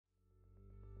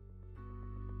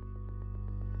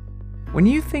When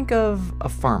you think of a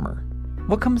farmer,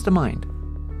 what comes to mind?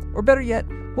 Or better yet,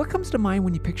 what comes to mind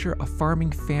when you picture a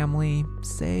farming family,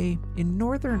 say, in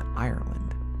Northern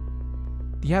Ireland?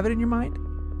 Do you have it in your mind?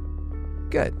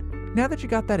 Good. Now that you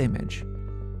got that image,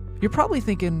 you're probably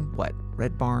thinking, what,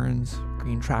 red barns,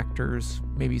 green tractors,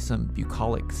 maybe some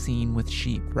bucolic scene with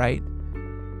sheep, right?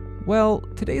 Well,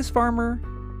 today's farmer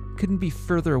couldn't be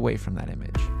further away from that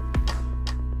image.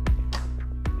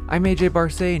 I'm AJ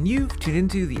Barcet, and you've tuned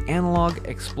into the Analog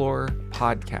Explorer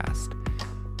podcast.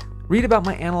 Read about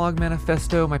my analog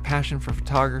manifesto, my passion for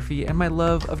photography, and my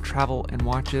love of travel and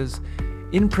watches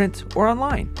in print or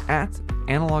online at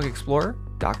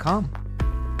analogexplorer.com.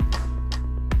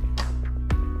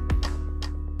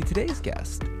 Today's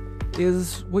guest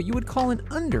is what you would call an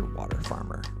underwater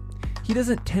farmer. He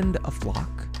doesn't tend a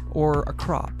flock or a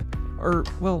crop, or,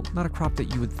 well, not a crop that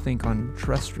you would think on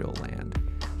terrestrial land.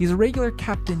 He's a regular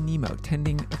Captain Nemo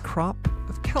tending a crop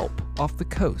of kelp off the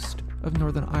coast of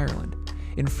Northern Ireland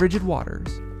in frigid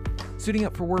waters, suiting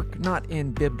up for work not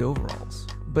in bibbed overalls,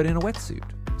 but in a wetsuit,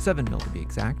 7 mil to be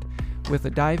exact, with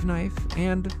a dive knife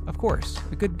and, of course,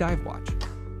 a good dive watch.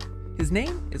 His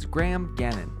name is Graham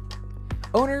Gannon,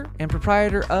 owner and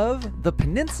proprietor of the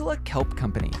Peninsula Kelp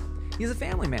Company. He's a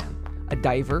family man, a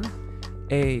diver,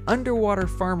 a underwater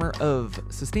farmer of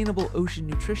sustainable ocean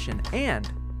nutrition, and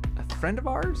a friend of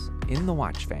ours in the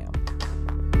Watch fam.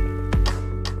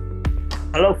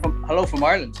 Hello from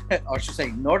Ireland, or I should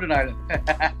say Northern Ireland.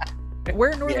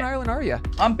 Where in Northern Ireland are you?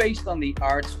 I'm based on the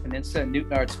Ards Peninsula,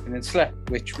 Newton Ards Peninsula,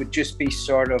 which would just be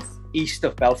sort of east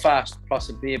of Belfast,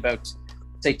 possibly about,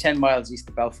 say, 10 miles east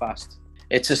of Belfast.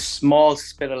 It's a small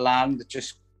spit of land that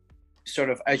just sort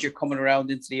of, as you're coming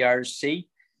around into the Irish Sea,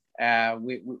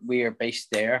 we are based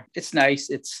there. It's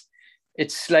nice. It's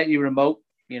slightly remote,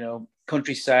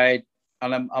 countryside,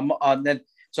 and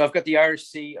so I've got the Irish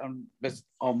Sea on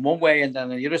one way, and then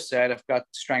on the other side I've got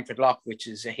Strangford Lough, which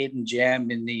is a hidden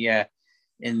gem in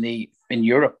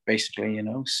Europe, basically.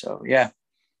 So yeah,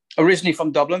 originally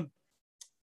from Dublin.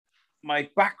 My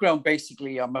background,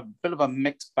 basically, I'm a bit of a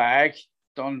mixed bag.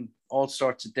 Done all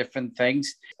sorts of different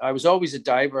things. I was always a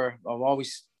diver. I've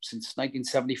always, since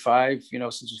 1975, since I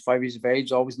was 5 years of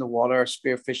age, always in the water,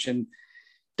 spearfishing,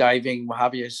 diving, what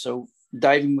have you. So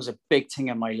diving was a big thing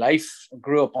in my life. I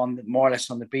grew up more or less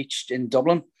on the beach in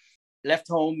Dublin. Left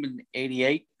home in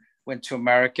 '88, went to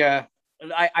America.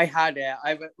 I have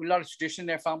a lot of tradition in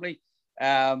their family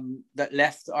that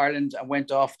left Ireland and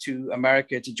went off to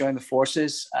America to join the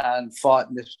forces and fought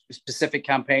in the Pacific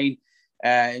campaign,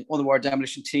 Underwater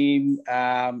Demolition Team,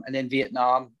 and then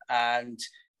Vietnam. And,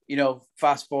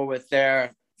 fast forward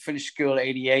there, finished school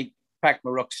 '88, packed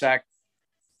my rucksack,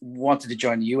 wanted to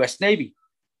join the US Navy.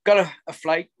 Got a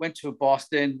flight, went to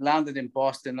Boston, landed in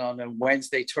Boston on a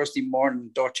Wednesday, Thursday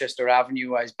morning, Dorchester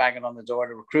Avenue. I was banging on the door of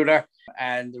the recruiter,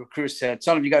 and the recruiter said,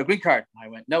 "Son, have you got a green card?" I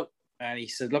went, "No." And he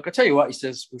said, "Look, I'll tell you what." He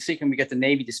says, "We'll see, can we get the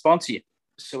Navy to sponsor you?"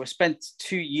 So I spent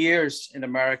 2 years in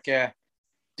America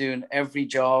doing every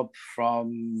job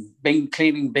from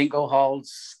cleaning bingo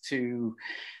halls to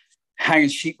hanging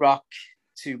sheetrock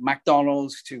to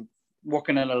McDonald's to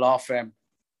working in a law firm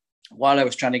while I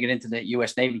was trying to get into the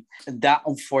US Navy. And that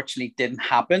unfortunately didn't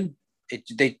happen.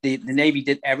 The Navy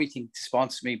did everything to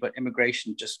sponsor me, but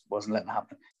immigration just wasn't letting it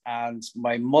happen. And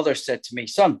my mother said to me,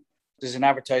 "Son, there's an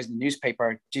advertising in the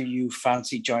newspaper. Do you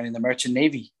fancy joining the Merchant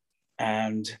Navy?"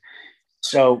 And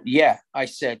so, yeah, I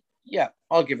said, "Yeah,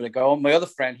 I'll give it a go." And my other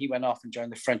friend, he went off and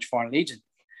joined the French Foreign Legion.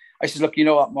 I said, "Look, you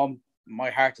know what, Mom? My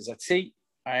heart is at sea.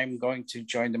 I'm going to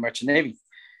join the Merchant Navy."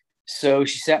 So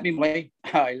she sent me away.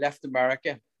 I left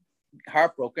America,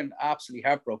 heartbroken, absolutely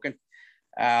heartbroken.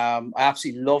 I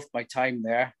absolutely loved my time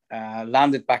there.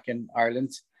 Landed back in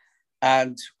Ireland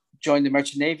and joined the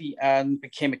Merchant Navy and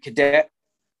became a cadet.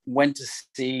 Went to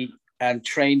sea and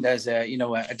trained as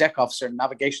a deck officer,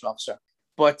 navigation officer.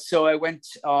 But so I went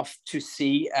off to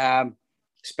sea,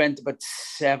 spent about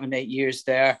 7-8 years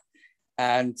there,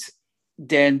 and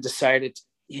then decided,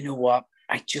 you know what,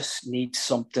 I just need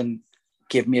something,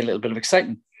 give me a little bit of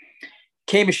excitement.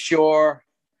 Came ashore,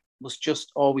 was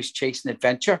just always chasing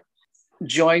adventure,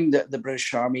 joined the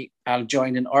British Army and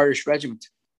joined an Irish regiment.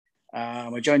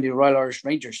 I joined the Royal Irish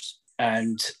Rangers,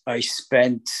 and I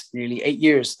spent nearly 8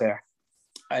 years there.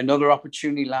 Another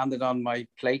opportunity landed on my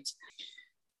plate.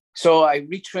 So I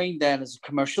retrained then as a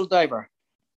commercial diver,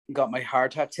 got my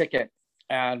hard hat ticket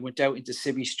and went out into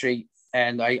Civvy Street,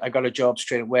 and I got a job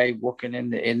straight away working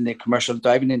in the commercial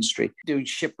diving industry, doing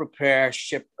ship repair,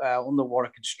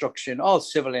 underwater construction, all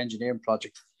civil engineering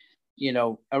projects,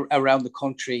 around the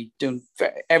country. Doing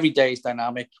every day is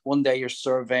dynamic. One day you're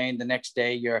surveying, the next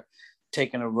day you're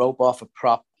taking a rope off a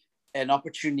prop. an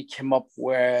opportunity came up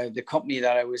where the company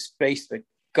that I was based with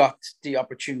got the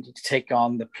opportunity to take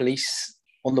on the police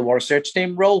underwater search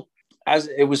team role, as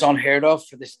it was unheard of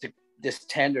for this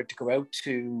tender to go out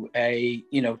to a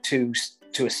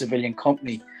to a civilian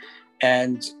company.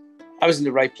 And I was in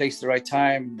the right place at the right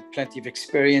time, plenty of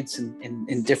experience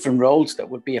in different roles that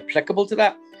would be applicable to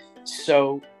that.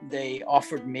 So they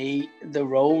offered me the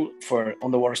role for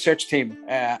underwater search team,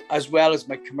 as well as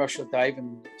my commercial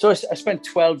diving. So I spent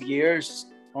 12 years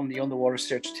on the underwater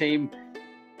search team.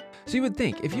 So you would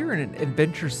think, if you're an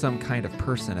adventuresome kind of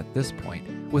person at this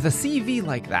point, with a CV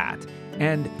like that,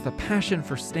 and the passion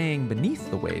for staying beneath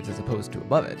the waves as opposed to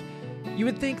above it, you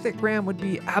would think that Graham would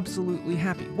be absolutely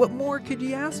happy. What more could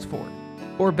you ask for?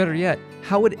 Or better yet,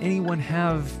 how would anyone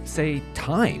have, say,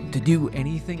 time to do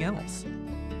anything else?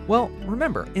 Well,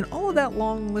 remember, in all of that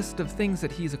long list of things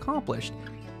that he's accomplished,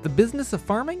 the business of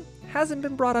farming hasn't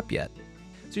been brought up yet.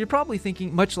 So you're probably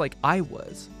thinking, much like I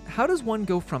was, how does one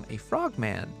go from a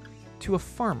frogman to a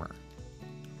farmer?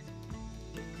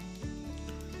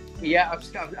 Yeah,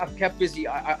 I've kept busy.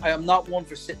 I am not one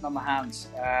for sitting on my hands.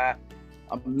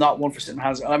 I'm not one for sitting on my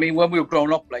hands. I mean, when we were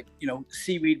growing up,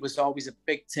 seaweed was always a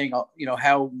big thing. How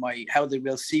the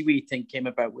real seaweed thing came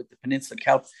about with the peninsula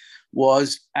kelp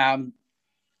was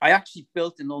I actually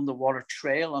built an underwater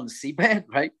trail on the seabed,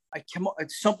 right?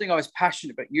 It's something I was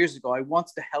passionate about years ago. I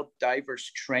wanted to help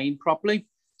divers train properly,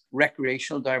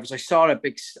 recreational divers. I saw a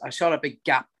big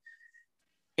gap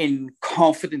in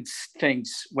confidence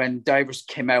things when divers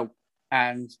came out,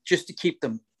 and just to keep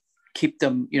them,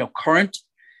 current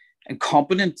and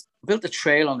competent, I built a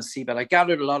trail on the seabed. I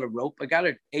gathered a lot of rope. I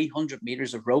gathered 800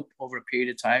 meters of rope over a period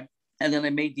of time. And then I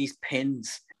made these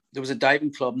pins. There was a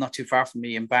diving club not too far from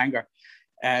me in Bangor.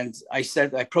 And I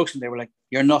approached them. They were like,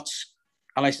 "You're nuts."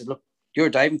 And I said, "Look, you're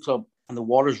a diving club and the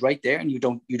water's right there and you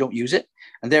don't use it."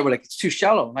 And they were like, "It's too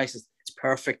shallow." And I said, "It's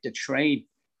perfect to train."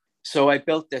 So I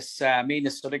built this, me and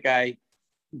this other guy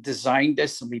designed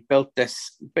this, and we built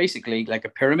this basically like a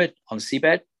pyramid on the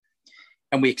seabed,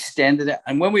 and we extended it.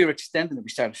 And when we were extending it,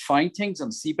 we started to find things on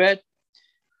the seabed.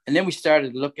 And then we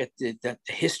started to look at the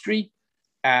history.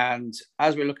 And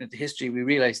as we're looking at the history, we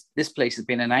realized this place has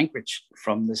been an anchorage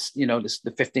from the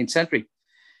 15th century.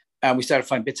 And we started to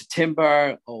find bits of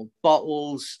timber, old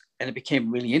bottles, and it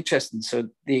became really interesting. So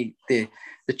the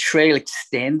trail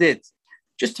extended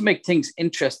just to make things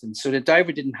interesting. So the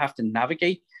diver didn't have to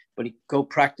navigate, but he'd go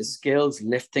practice skills,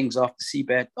 lift things off the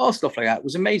seabed, all stuff like that. It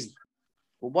was amazing.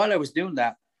 But while I was doing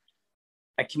that,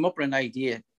 I came up with an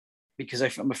idea, because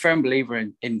I'm a firm believer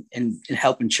in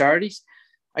helping charities.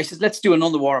 I said, let's do an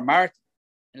underwater marathon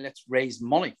and let's raise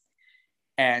money.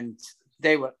 And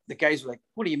the guys were like,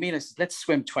 "What do you mean?" I said, "Let's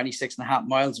swim 26.5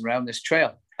 miles around this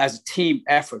trail as a team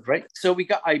effort," right? So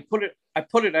I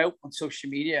put it out on social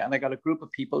media, and I got a group of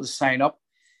people to sign up.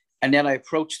 And then I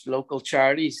approached local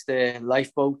charities, the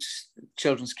lifeboats,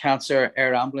 Children's Cancer,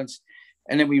 Air Ambulance.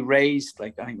 And then we raised, I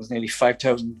think it was nearly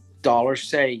 $5,000,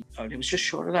 say. It was just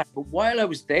short of that. But while I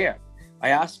was there, I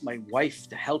asked my wife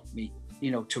to help me,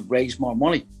 to raise more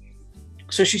money.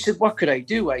 So she said, "What could I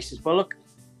do?" I said, "Well, look,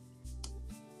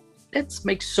 let's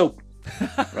make soap,"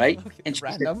 right? Okay, and she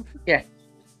random. said,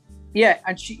 yeah.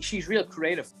 And she's real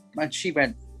creative. And she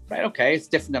went, "Right, okay, it's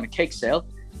different than a cake sale."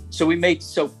 So we made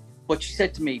soap. But she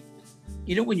said to me,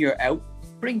 "When you're out,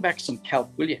 bring back some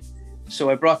kelp, will you?" So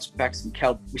I brought back some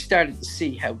kelp. We started to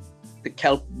see how the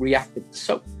kelp reacted to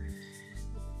soap.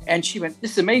 And she went,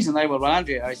 "This is amazing." I went, "Well,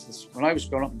 Andrea," I said, "when I was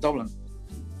growing up in Dublin,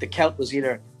 the kelp was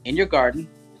either in your garden,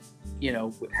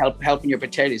 helping your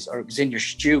potatoes, or it was in your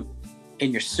stew,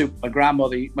 in your soup." My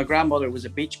grandmother was a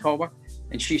beachcomber,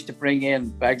 and she used to bring in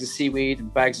bags of seaweed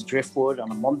and bags of driftwood on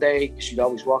a Monday. She'd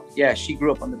always walk. Yeah, she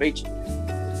grew up on the beach.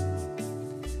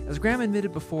 As Graham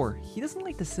admitted before, he doesn't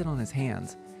like to sit on his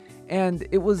hands. And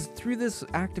it was through this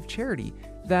act of charity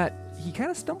that he kind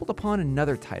of stumbled upon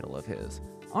another title of his,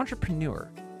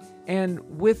 entrepreneur. And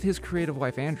with his creative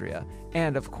wife, Andrea,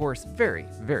 and of course, very,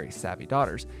 very savvy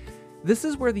daughters, this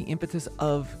is where the impetus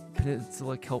of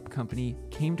Peninsula Kelp Company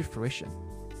came to fruition.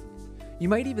 You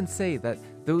might even say that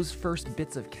those first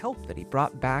bits of kelp that he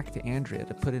brought back to Andrea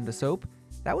to put into soap,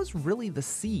 that was really the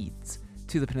seeds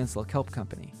to the Peninsula Kelp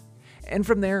Company. And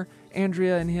from there,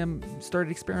 Andrea and him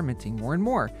started experimenting more and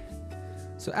more.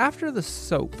 So after the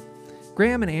soap,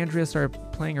 Graham and Andrea started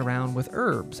playing around with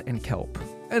herbs and kelp,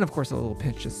 and of course a little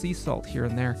pinch of sea salt here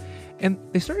and there, and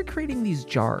they started creating these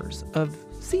jars of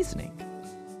seasoning.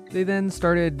 They then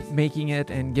started making it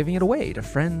and giving it away to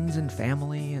friends and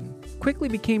family, and quickly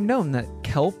became known that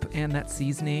kelp and that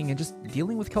seasoning and just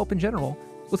dealing with kelp in general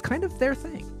was kind of their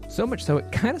thing. So much so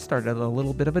it kind of started a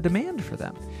little bit of a demand for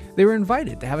them. They were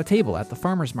invited to have a table at the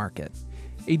farmers market.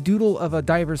 A doodle of a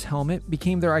diver's helmet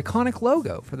became their iconic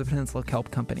logo for the Peninsula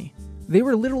Kelp Company. They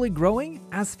were literally growing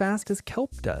as fast as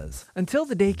kelp does. Until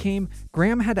the day came,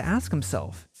 Graham had to ask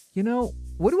himself,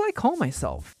 what do I call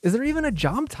myself? Is there even a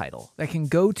job title that can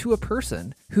go to a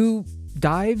person who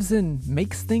dives and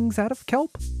makes things out of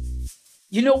kelp?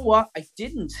 You know what? I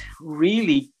didn't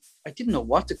know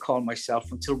what to call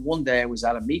myself until one day I was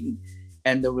at a meeting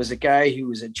and there was a guy who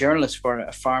was a journalist for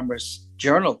a farmer's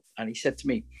journal. And he said to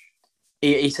me,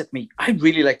 I'd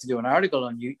really like to do an article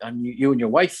on you and your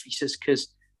wife. He says,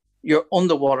 because your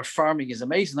underwater farming is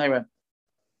amazing. I went,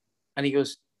 and he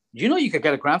goes, do you know you could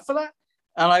get a grant for that?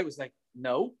 And I was like,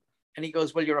 no. And he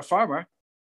goes, well, you're a farmer.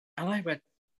 And I went,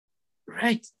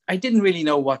 right. I didn't really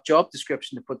know what job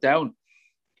description to put down.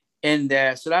 And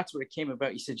so that's where it came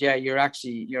about. He said, yeah, you're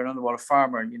an underwater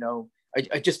farmer.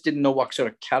 I just didn't know what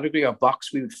sort of category or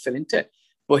box we would fit into.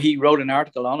 But he wrote an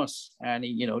article on us and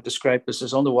he, described us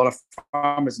as underwater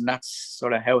farmers. And that's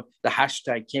sort of how the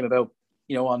hashtag came about,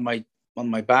 on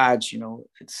my badge.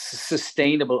 It's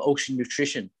sustainable ocean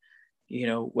nutrition,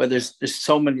 where there's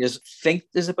so many, I think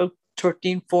there's about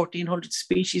 1,400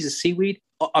 species of seaweed.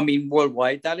 I mean,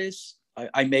 worldwide, that is.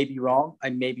 I may be wrong.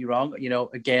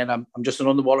 Again, I'm just an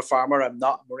underwater farmer. I'm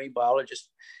not a marine biologist.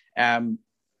 I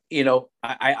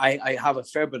have a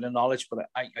fair bit of knowledge, but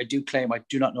I do claim I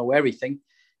do not know everything.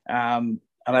 And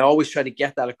I always try to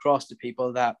get that across to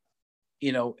people that,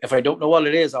 if I don't know what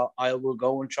it is, I will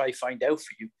go and try find out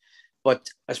for you. But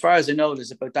as far as I know, there's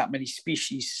about that many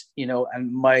species,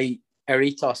 and my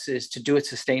ethos is to do it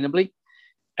sustainably,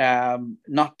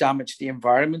 not damage the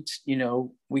environment.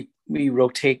 We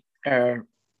rotate our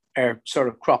sort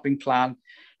of cropping plan.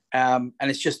 And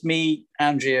it's just me,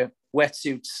 Andrea,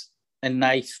 wetsuits, a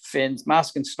knife, fins,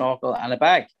 mask and snorkel, and a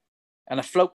bag and a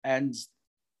float, and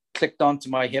clicked onto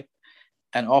my hip,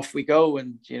 and off we go.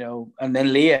 And and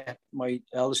then Leah, my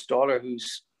eldest daughter,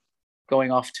 who's going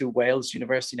off to Wales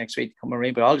University next week to become a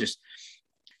marine biologist,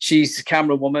 she's a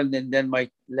camera woman. And then my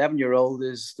 11-year-old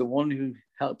is the one who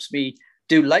helps me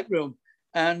do Lightroom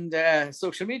and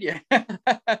social media.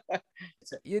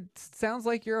 It sounds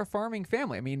like you're a farming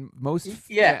family. I mean, most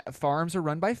farms are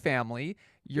run by family.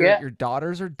 Your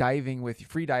daughters are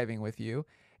free diving with you.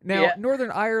 Now,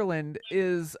 Northern Ireland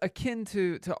is akin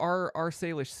to our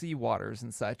Salish sea waters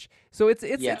and such. So it's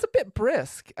a bit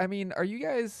brisk. I mean, are you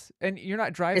guys, and you're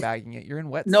not dry bagging it, you're in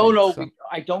wetsuits? No, so.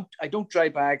 I don't dry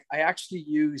bag. I actually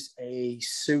use a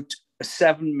suit, a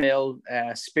 7mm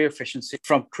spearfishing suit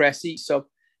from Cressy. So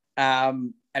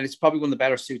and it's probably one of the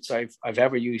better suits I've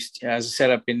ever used. As I said,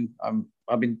 I've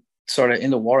been sort of in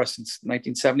the water since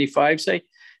 1975, say,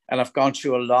 and I've gone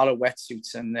through a lot of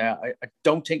wetsuits. And I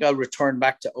don't think I'll return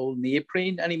back to old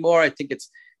neoprene anymore. I think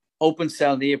it's open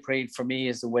cell neoprene for me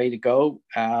is the way to go.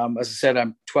 As I said,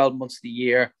 I'm 12 months of the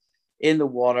year in the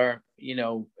water.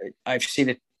 I've seen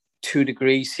it 2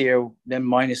 degrees here, then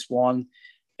 -1,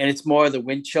 and it's more the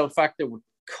wind chill factor would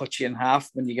cut you in half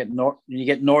when you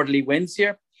get northerly winds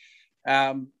here.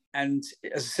 And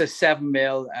as I said,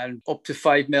 7mm and up to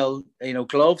 5mm,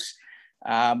 gloves.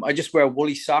 I just wear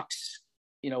woolly socks,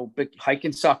 big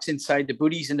hiking socks inside the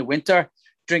booties in the winter.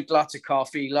 Drink lots of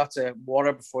coffee, lots of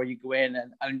water before you go in,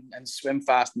 and swim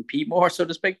fast and pee more, so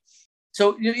to speak.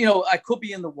 So, I could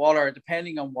be in the water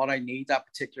depending on what I need that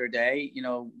particular day,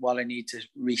 what I need to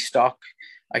restock.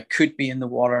 I could be in the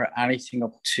water anything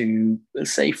up to,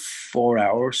 let's say, 4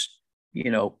 hours,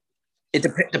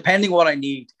 depending what I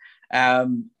need.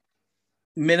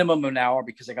 Minimum an hour,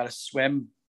 because I got to swim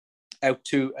out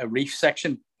to a reef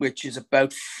section, which is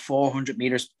about 400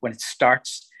 meters when it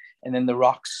starts, and then the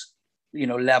rocks,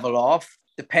 level off.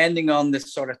 Depending on the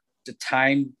sort of the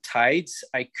time tides,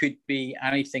 I could be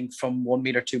anything from 1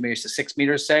 meter, 2 meters to 6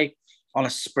 meters, say, on a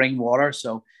spring water.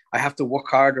 So I have to work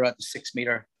harder at the 6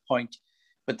 meter point.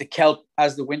 But the kelp,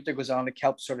 as the winter goes on, the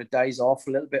kelp sort of dies off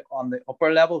a little bit on the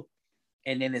upper level.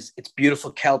 And then it's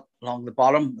beautiful kelp along the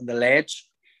bottom and the ledge.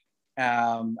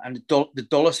 And the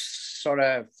dulles sort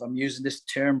of, if I'm using this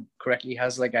term correctly,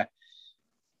 has like a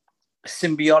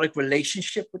symbiotic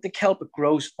relationship with the kelp. It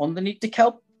grows underneath the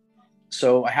kelp.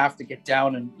 So I have to get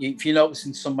down, and if you notice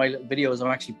in some of my little videos,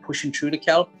 I'm actually pushing through the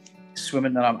kelp,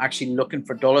 swimming, and I'm actually looking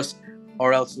for dulles,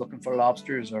 or else looking for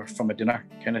lobsters or from a dinner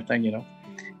kind of thing,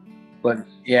 But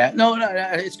yeah, no,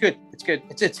 it's good. It's good.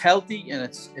 It's healthy, and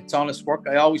it's honest work.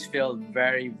 I always feel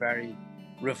very, very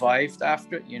revived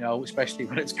after it, especially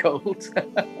when it's cold.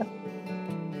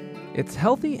 It's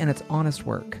healthy and it's honest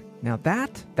work. Now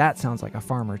that sounds like a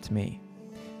farmer to me.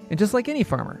 And just like any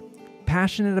farmer,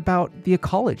 passionate about the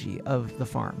ecology of the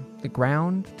farm, the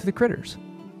ground to the critters.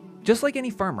 Just like any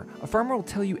farmer, a farmer will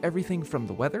tell you everything from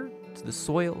the weather, to the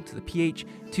soil, to the pH,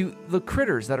 to the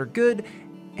critters that are good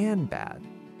and bad.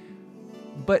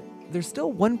 But there's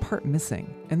still one part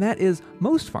missing, and that is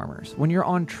most farmers, when you're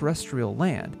on terrestrial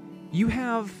land, you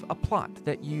have a plot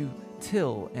that you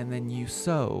till and then you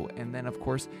sow, and then of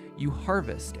course you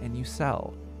harvest and you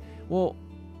sell. Well,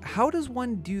 how does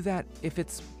one do that if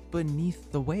it's beneath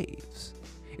the waves?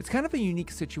 It's kind of a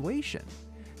unique situation.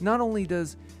 Not only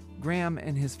does Graham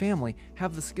and his family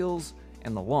have the skills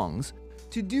and the lungs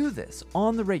to do this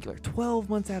on the regular 12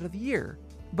 months out of the year,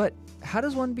 but how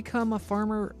does one become a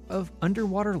farmer of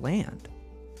underwater land?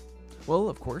 Well,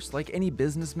 of course, like any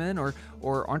businessman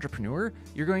or entrepreneur,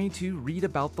 you're going to read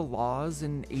about the laws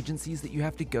and agencies that you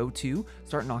have to go to,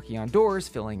 start knocking on doors,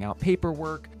 filling out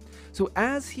paperwork. So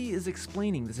as he is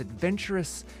explaining this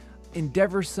adventurous,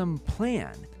 endeavorsome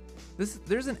plan,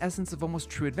 there's an essence of almost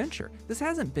true adventure. This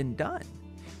hasn't been done.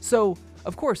 So,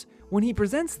 of course, when he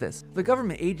presents this, the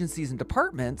government agencies and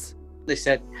departments... They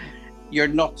said, "You're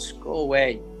nuts, go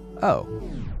away." Oh,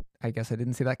 I guess I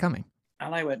didn't see that coming.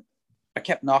 And I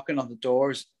kept knocking on the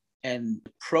doors and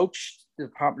approached the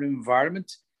Department of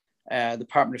Environment,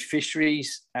 Department of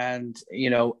Fisheries, and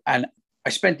I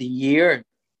spent a year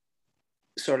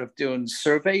sort of doing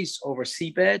surveys over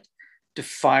seabed to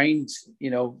find,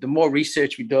 the more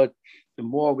research we did, the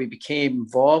more we became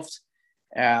involved,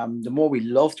 the more we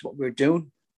loved what we were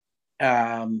doing.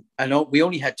 I know we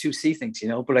only had 2 sea things,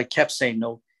 but I kept saying,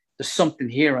 no, there's something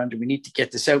here, Andrew, we need to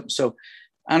get this out. So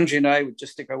Andrew and I would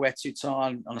just stick our wetsuits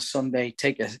on a Sunday,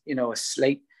 take a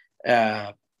slate,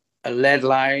 a lead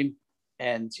line,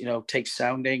 and, take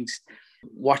soundings,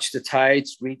 watch the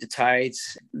tides, read the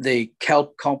tides, the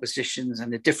kelp compositions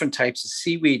and the different types of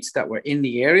seaweeds that were in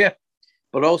the area.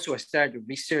 But also I started to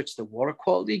research the water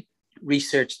quality,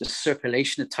 research the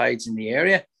circulation of tides in the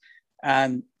area.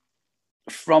 And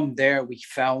from there, we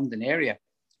found an area.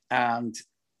 And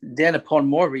then upon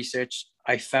more research,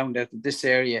 I found out that this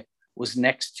area was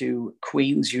next to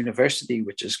Queen's University,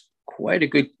 which is quite a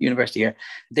good university here.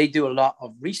 They do a lot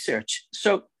of research.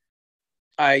 So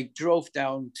I drove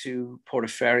down to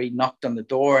Portaferry, knocked on the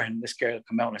door, and this girl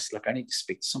came out and I said, "Look, I need to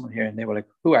speak to someone here." And they were like,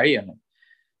 "Who are you?" And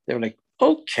they were like,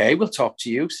 "Okay, we'll talk to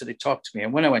you." So they talked to me.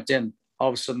 And when I went in, all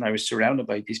of a sudden I was surrounded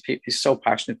by these people, these so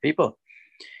passionate people.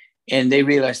 And they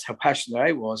realized how passionate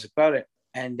I was about it.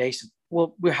 And they said,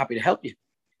 "Well, we're happy to help you."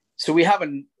 So we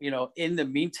haven't, in the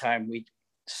meantime, we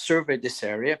surveyed this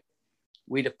area.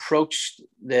 We'd approached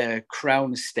the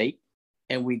Crown Estate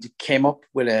and we came up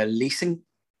with a leasing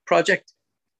project.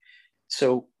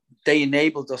 So they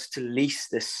enabled us to lease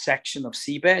this section of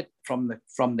seabed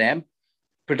from them.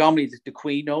 Predominantly the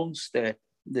Queen owns the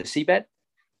seabed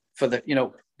for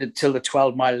till the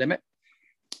 12-mile limit.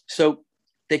 So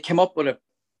they came up with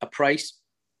a price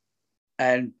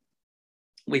and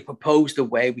we proposed a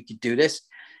way we could do this.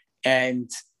 And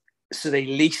so they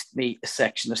leased me a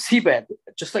section of seabed,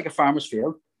 just like a farmer's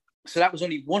field. So that was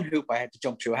only one hoop I had to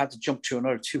jump through. I had to jump through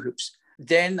another 2 hoops.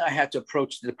 Then I had to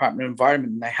approach the Department of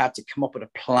Environment and I had to come up with a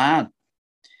plan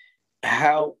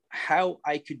how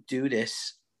I could do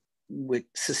this with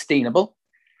sustainable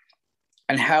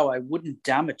and how I wouldn't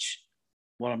damage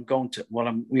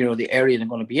the area I'm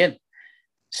going to be in.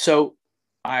 So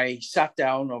I sat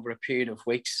down over a period of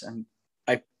weeks and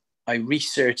I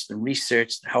researched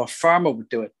how a farmer would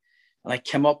do it. And I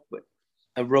came up with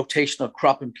a rotational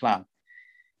cropping plan.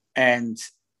 And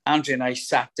Andrea and I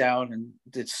sat down and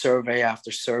did survey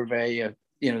after survey of,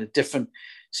 the different.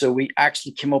 So we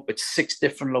actually came up with 6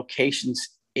 different locations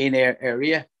in our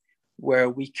area where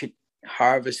we could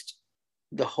harvest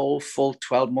the whole full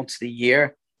 12 months of the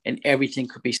year, and everything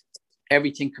could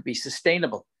be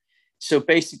sustainable. So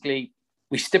basically,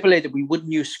 we stipulated we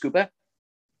wouldn't use scuba.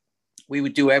 We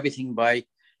would do everything by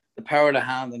the power of the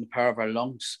hand and the power of our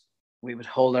lungs. We would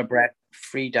hold our breath,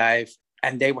 free dive,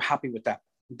 and they were happy with that.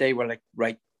 They were like,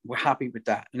 "Right, we're happy with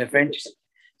that." And eventually,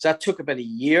 so that took about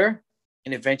a year,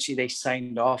 and eventually they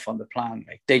signed off on the plan.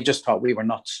 Like, they just thought we were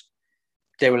nuts.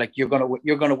 They were like, "You're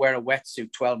gonna wear a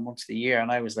wetsuit 12 months of the year,"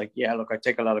 and I was like, "Yeah, look, I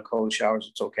take a lot of cold showers.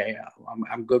 It's okay.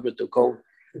 I'm good with the cold."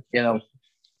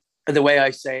 The way I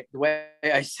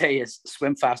say is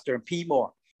swim faster and pee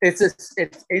more. It's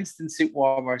instant suit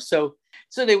warmer. So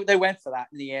they went for that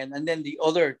in the end. And then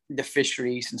the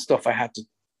fisheries and stuff, I had to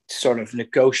sort of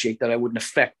negotiate that I wouldn't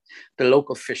affect the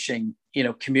local fishing,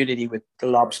 community with the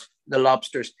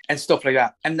lobsters and stuff like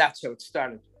that. And that's how it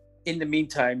started. In the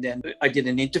meantime, then I did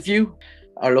an interview,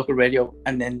 our local radio,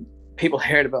 and then people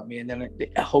heard about me, and then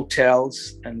hotels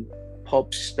and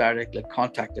pubs started like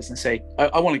contact us and say,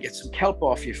 I want to get some kelp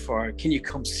off you can you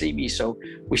come see me? So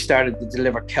we started to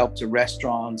deliver kelp to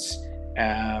restaurants,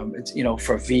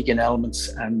 for vegan elements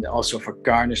and also for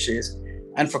garnishes.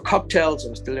 And for cocktails, I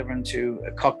was delivering to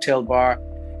a cocktail bar.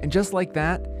 And just like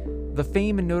that, the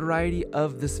fame and notoriety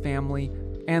of this family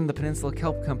and the Peninsula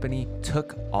Kelp Company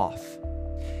took off.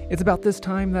 It's about this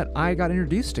time that I got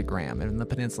introduced to Graham and the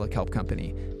Peninsula Kelp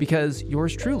Company, because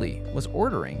yours truly was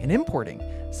ordering and importing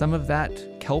some of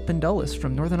that kelp and dullis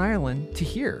from Northern Ireland to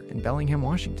here in Bellingham,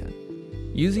 Washington.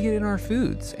 Using it in our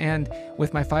foods, and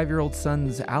with my 5-year-old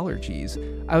son's allergies,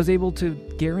 I was able to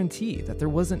guarantee that there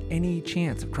wasn't any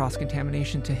chance of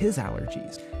cross-contamination to his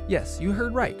allergies. Yes, you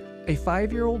heard right, a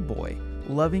 5-year-old boy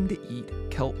loving to eat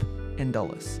kelp and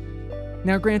dullis.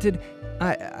 Now granted,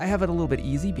 I have it a little bit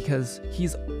easy because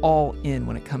he's all in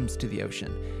when it comes to the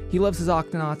ocean. He loves his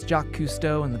octonauts, Jacques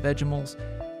Cousteau, and the Vegemals.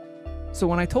 So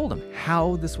when I told him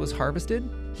how this was harvested,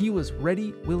 he was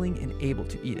ready, willing, and able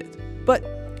to eat it. But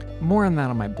more on that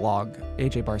on my blog,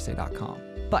 ajbarce.com.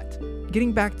 But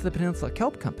getting back to the Peninsula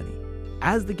Kelp Company,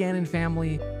 as the Gannon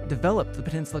family developed the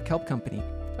Peninsula Kelp Company,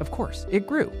 of course, it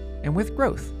grew. And with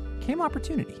growth came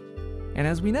opportunity. And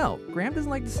as we know, Graham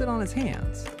doesn't like to sit on his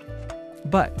hands.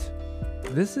 But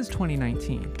this is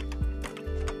 2019.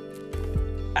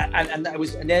 And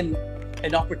then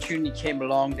an opportunity came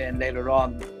along then later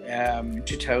on in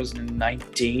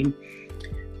 2019,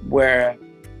 where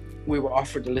we were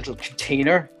offered a little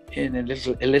container in a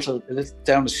little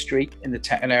down the street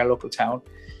in our local town,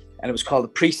 and it was called the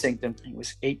Precinct, and it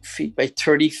was 8 feet by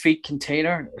 30 feet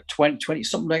container, or 20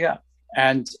 something like that.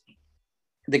 And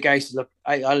the guy said, "Look,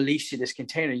 I'll lease you this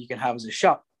container. You can have as a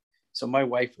shop." So my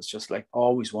wife was just like,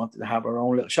 always wanted to have her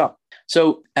own little shop.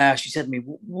 So she said to me,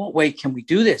 "What way can we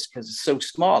do this? Because it's so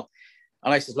small."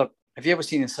 And I said, "Look, have you ever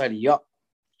seen inside a yacht?"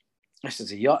 I said,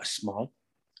 "A yacht is small."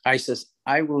 I says,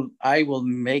 I will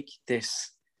make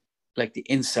this like the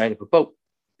inside of a boat."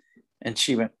 And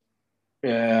she went,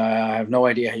 "I have no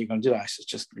idea how you're going to do that." I said,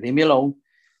 "Just leave me alone."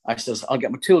 I says, "I'll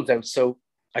get my tools out." So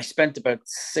I spent about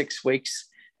 6 weeks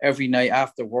every night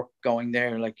after work going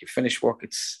there. Like, you finish work,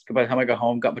 it's by the time I got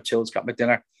home, got my tools, got my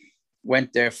dinner,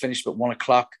 went there, finished at 1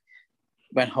 o'clock,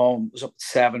 went home, was up at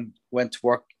 7, went to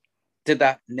work, did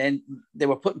that. And then they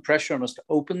were putting pressure on us to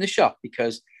open the shop,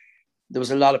 because there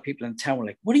was a lot of people in town were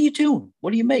like, "What are you doing?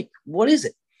 What do you make? What is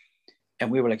it?"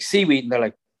 And we were like, "Seaweed." And they're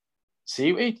like,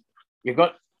 "Seaweed? You're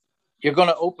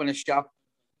going to open a shop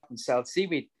and sell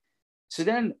seaweed?" So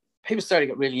then people started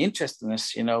to get really interested in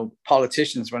us.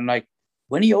 Politicians were like,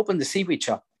 "When you open the seaweed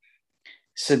shop?"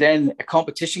 So then a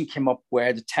competition came up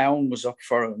where the town was up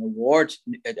for an award.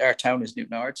 Our town is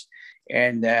Newtownards,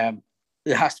 and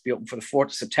it has to be open for the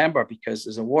 4th of September because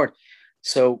there's an award.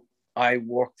 So I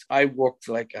worked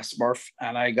like a smurf,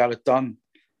 and I got it done.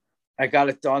 And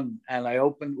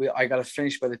I got it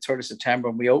finished by the 3rd of September,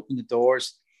 and we opened the doors,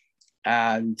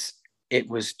 and it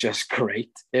was just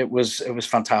great. It was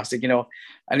fantastic,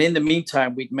 And in the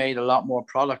meantime, we'd made a lot more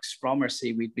products from our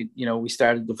seaweed. We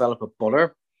started to develop a butter,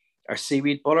 our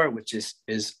seaweed butter, which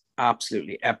is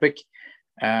absolutely epic,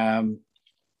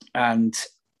 and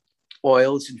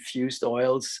oils, infused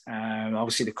oils,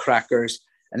 obviously the crackers.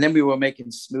 And then we were making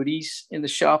smoothies in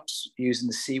the shops using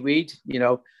the seaweed,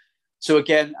 So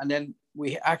again, and then we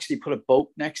actually put a boat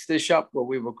next to the shop where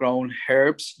we were growing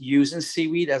herbs using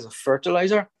seaweed as a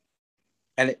fertilizer.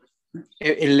 And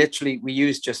it literally, we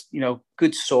used just,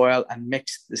 good soil and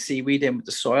mixed the seaweed in with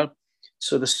the soil.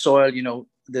 So the soil,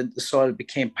 the soil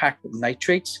became packed with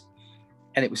nitrates,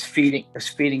 and it was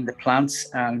feeding the plants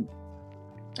and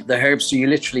the herbs. So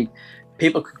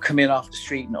people could come in off the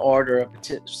street and order a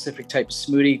specific type of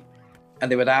smoothie, and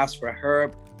they would ask for a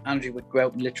herb. Andrew would go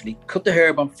out and literally cut the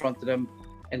herb in front of them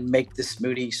and make the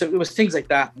smoothie. So it was things like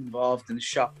that involved in the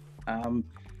shop.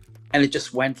 And it just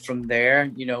went from there,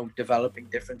 developing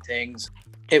different things.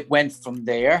 It went from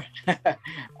there.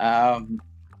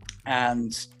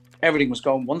 And everything was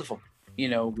going wonderful. We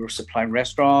were supplying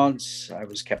restaurants. I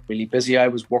was kept really busy. I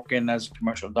was working as a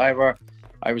commercial diver.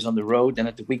 I was on the road. Then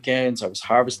at the weekends, I was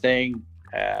harvesting.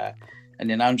 And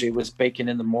then Andrea was baking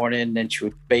in the morning. Then she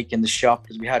would bake in the shop,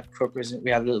 because we had cookers. We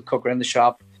had a little cooker in the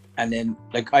shop. And then,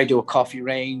 I do a coffee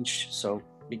range. So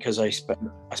because I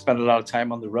spent a lot of time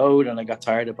on the road, and I got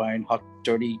tired of buying hot,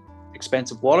 dirty,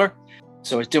 expensive water.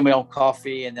 So I was doing my own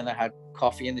coffee, and then I had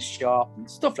coffee in the shop and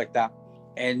stuff like that.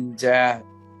 And that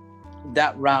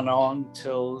ran on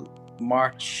till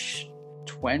March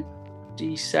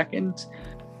 22nd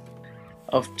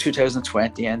of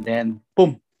 2020, and then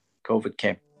boom, COVID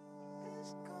came.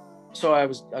 So I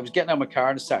was getting out of my car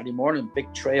on a Saturday morning,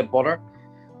 big tray of butter,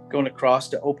 going across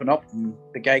to open up, and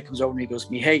the guy comes over and he goes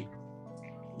to me, "Hey,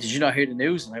 did you not hear the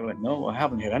news? And I went, no, I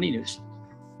haven't heard any news.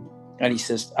 And he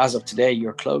says, as of today,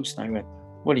 you're closed. And I went,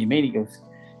 what do you mean?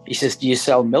 He says, do you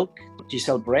sell milk? Do you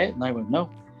sell bread? And I went, no.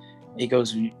 He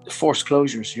goes, forced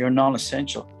closures, you're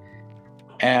non-essential.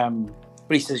 But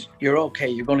he says, you're okay,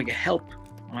 you're going to get help.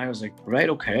 And I was like, right,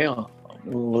 okay,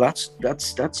 well, that's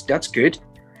good.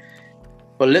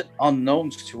 But little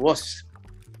unknowns to us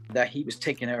that he was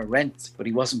taking our rent, but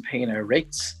he wasn't paying our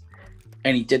rates.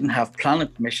 And he didn't have planning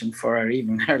permission for our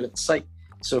little site.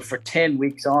 So for 10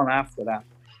 weeks on after that,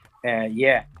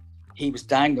 he was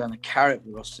dangling a carrot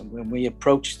with us. And when we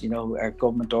approached, our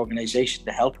government organization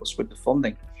to help us with the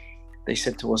funding, they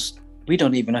said to us, we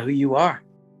don't even know who you are.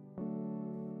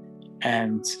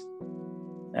 And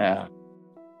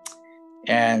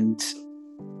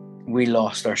we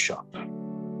lost our shop.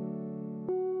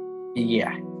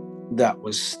 Yeah, that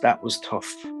was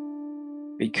tough,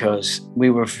 because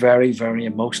we were very, very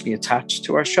emotionally attached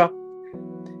to our shop.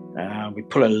 We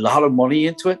put a lot of money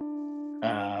into it,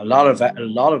 a lot of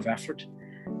effort,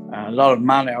 a lot of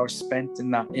man hours spent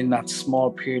in that small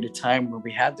period of time where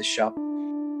we had the shop.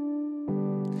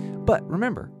 But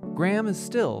remember, Graham is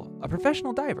still a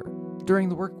professional diver during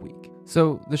the work week.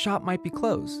 So the shop might be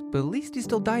closed, but at least he's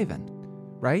still diving,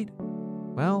 right?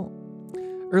 Well,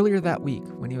 earlier that week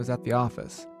when he was at the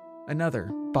office, another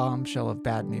bombshell of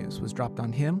bad news was dropped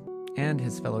on him and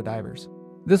his fellow divers.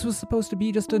 This was supposed to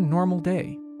be just a normal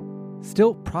day.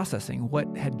 Still processing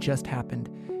what had just happened,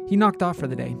 he knocked off for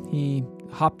the day. He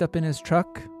hopped up in his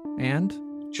truck and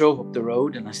drove up the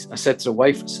road, and I said to the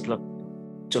wife, I said, look,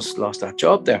 just lost that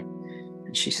job there.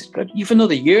 And she said, God, you've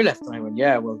another year left. And I went,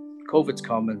 yeah, well, COVID's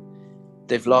come and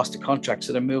they've lost the contract,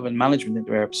 so they're moving management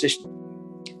into our position.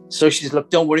 So she said, look,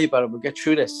 don't worry about it. We'll get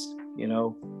through this.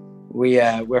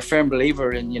 We're a firm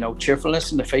believer in,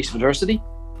 cheerfulness in the face of adversity.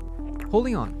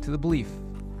 Holding on to the belief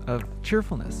of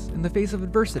cheerfulness in the face of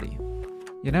adversity.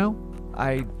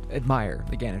 I admire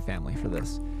the Gannon family for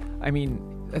this. I mean,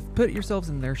 put yourselves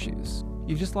in their shoes.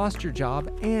 You've just lost your job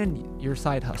and your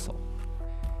side hustle.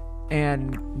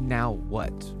 And now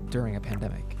what during a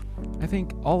pandemic? I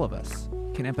think all of us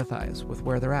can empathize with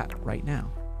where they're at right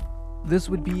now. This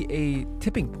would be a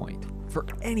tipping point for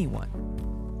anyone,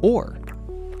 or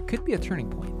it could be a turning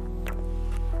point.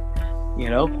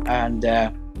 And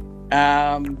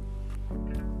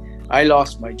I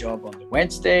lost my job on the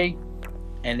Wednesday,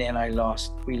 and then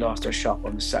we lost our shop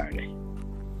on the Saturday.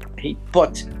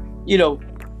 But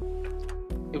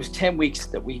it was 10 weeks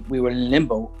that we were in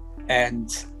limbo, and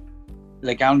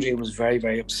like Andrea was very,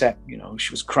 very upset.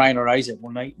 She was crying her eyes out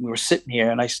one night. We were sitting here,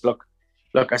 and I said, look,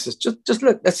 I said, just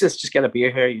look, let's just get a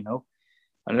beer here,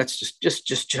 and let's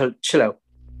just chill out.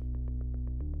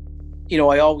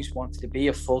 I always wanted to be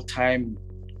a full-time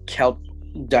kelp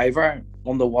diver,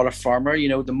 underwater farmer.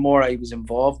 The more I was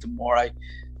involved, the more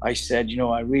I said,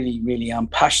 I really, really am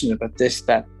passionate about this,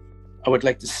 that I would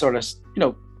like to sort of,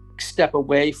 step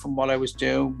away from what I was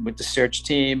doing with the search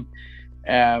team,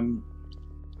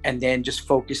 and then just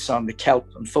focus on the kelp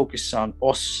and focus on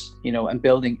us, and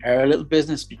building our little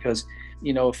business. Because,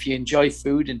 if you enjoy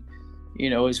food and,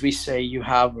 as we say, you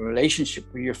have a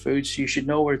relationship with your food, so you should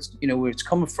know where it's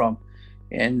coming from.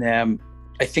 And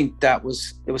I think it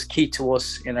was key to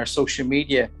us in our social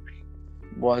media,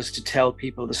 was to tell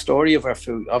people the story of our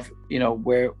food, of,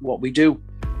 what we do.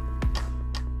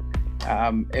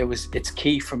 It's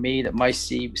key for me that my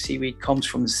seaweed comes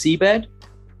from the seabed.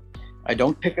 I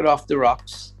don't pick it off the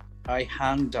rocks. I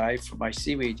hand dive for my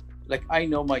seaweed. Like, I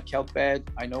know my kelp bed.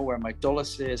 I know where my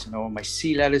dulles is. I know where my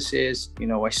sea lettuce is. I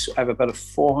have about a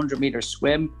 400-meter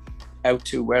swim out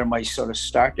to where my sort of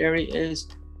start area is.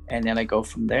 And then I go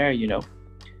from there,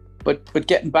 But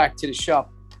getting back to the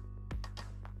shop.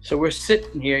 So we're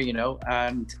sitting here,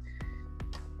 and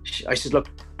I said, look,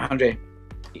 Andre,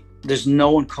 there's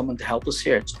no one coming to help us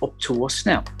here. It's up to us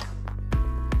now.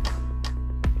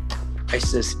 I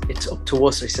says, it's up to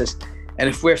us. I says, and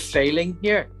if we're failing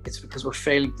here, it's because we're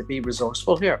failing to be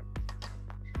resourceful here.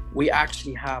 We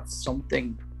actually have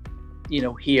something,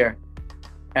 here,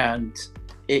 and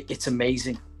it's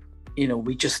amazing.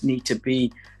 We just need to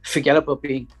forget about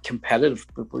being competitive,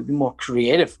 but we'll be more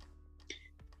creative.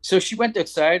 So she went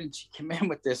outside and she came in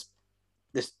with this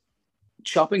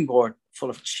chopping board full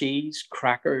of cheese,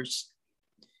 crackers.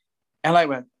 And I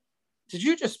went, did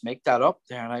you just make that up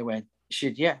there? And I went, she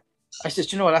said, yeah. I said,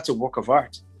 that's a work of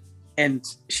art. And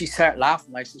she started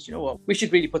laughing. I said, what, we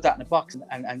should really put that in a box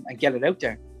and get it out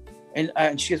there.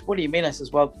 And she goes, what do you mean? I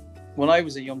says, well, when I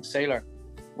was a young sailor,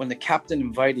 when the captain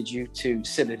invited you to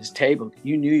sit at his table,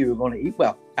 you knew you were going to eat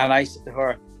well. And I said to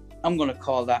her, I'm going to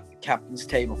call that the captain's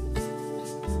table.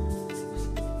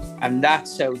 And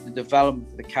that's how the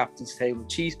development of the Captain's Table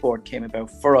cheese board came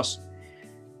about for us.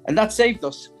 And that saved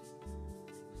us.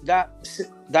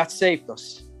 That saved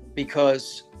us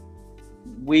because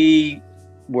we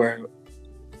were,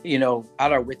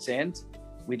 at our wits' end.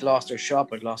 We'd lost our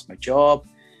shop, I'd lost my job.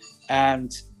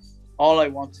 And all I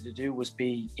wanted to do was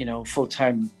be,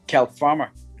 full-time kelp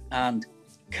farmer. And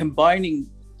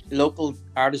combining local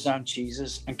artisan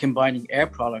cheeses and combining air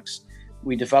products,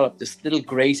 we developed this little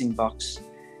grazing box.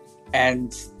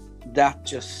 And that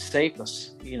just saved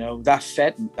us,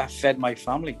 that fed my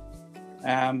family,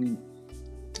 because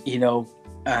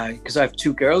I have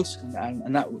two girls,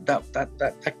 and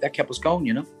that kept us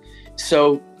going,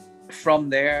 So from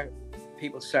there,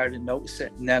 people started to notice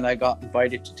it, and then I got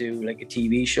invited to do like a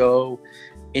TV show,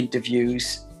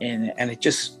 interviews, and it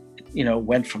just,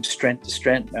 went from strength to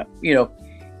strength,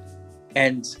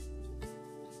 and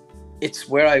it's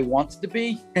where I wanted to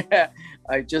be.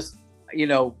 I just,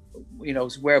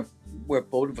 it's where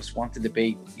both of us wanted to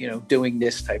be, doing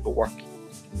this type of work.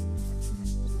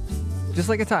 Just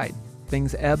like a tide,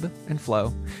 things ebb and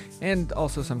flow, and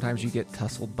also sometimes you get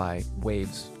tussled by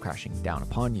waves crashing down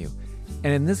upon you.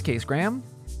 And in this case, Graham,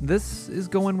 this is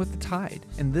going with the tide.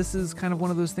 And this is kind of one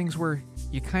of those things where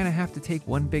you kind of have to take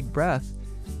one big breath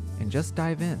and just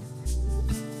dive in.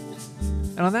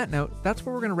 And on that note, that's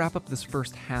where we're going to wrap up this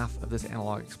first half of this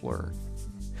Analog Explorer.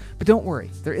 But don't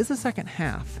worry, there is a second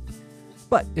half.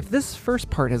 But if this first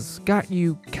part has got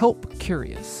you kelp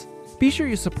curious, be sure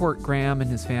you support Graham and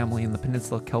his family in the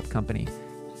Peninsula Kelp Company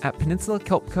at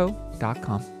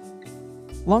peninsulakelpco.com.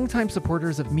 Longtime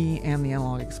supporters of me and the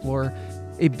Analog Explorer,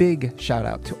 a big shout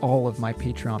out to all of my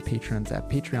Patreon patrons at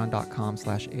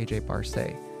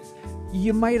patreon.com/AJBarsay.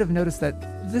 You might have noticed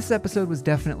that this episode was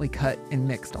definitely cut and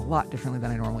mixed a lot differently than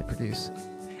I normally produce.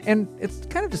 And it's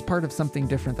kind of just part of something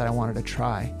different that I wanted to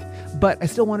try. But I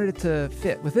still wanted it to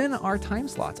fit within our time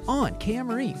slots on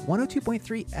KMRE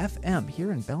 102.3 FM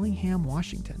here in Bellingham,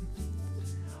 Washington.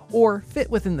 Or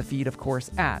fit within the feed, of course,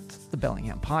 at the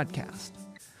Bellingham Podcast.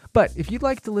 But if you'd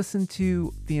like to listen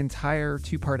to the entire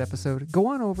two-part episode, go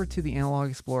on over to the Analog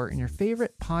Explorer in your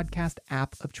favorite podcast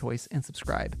app of choice and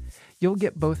subscribe. You'll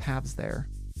get both halves there.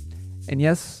 And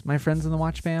yes, my friends in the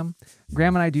watch fam,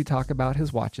 Graham and I do talk about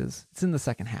his watches. It's in the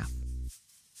second half.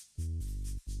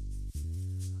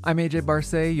 I'm AJ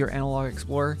Barsay, your Analog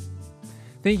Explorer.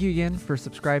 Thank you again for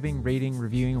subscribing, rating,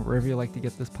 reviewing, wherever you like to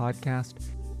get this podcast,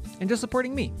 and just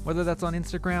supporting me, whether that's on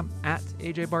Instagram at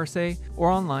AJ Barsay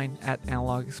or online at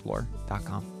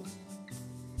analogexplorer.com.